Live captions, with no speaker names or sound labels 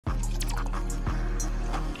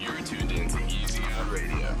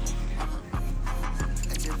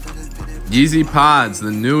Yzy Pods, the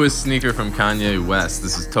newest sneaker from Kanye West.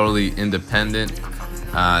 This is totally independent.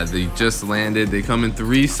 They just landed. They come in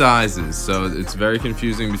 3 sizes, so it's very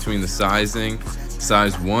confusing between the sizing.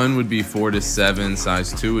 Size 1 would be 4 to 7,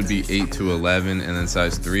 size 2 would be 8 to 11, and then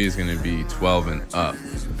size 3 is going to be 12 and up.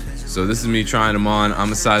 So this is me trying them on.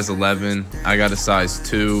 I'm a size 11. I got a size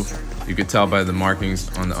 2. You could tell by the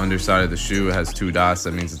markings on the underside of the shoe. It has 2 dots.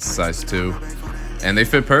 That means it's a size 2. And they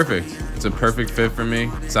fit perfect. It's a perfect fit for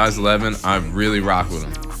me. Size 11. I really rock with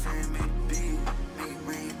them.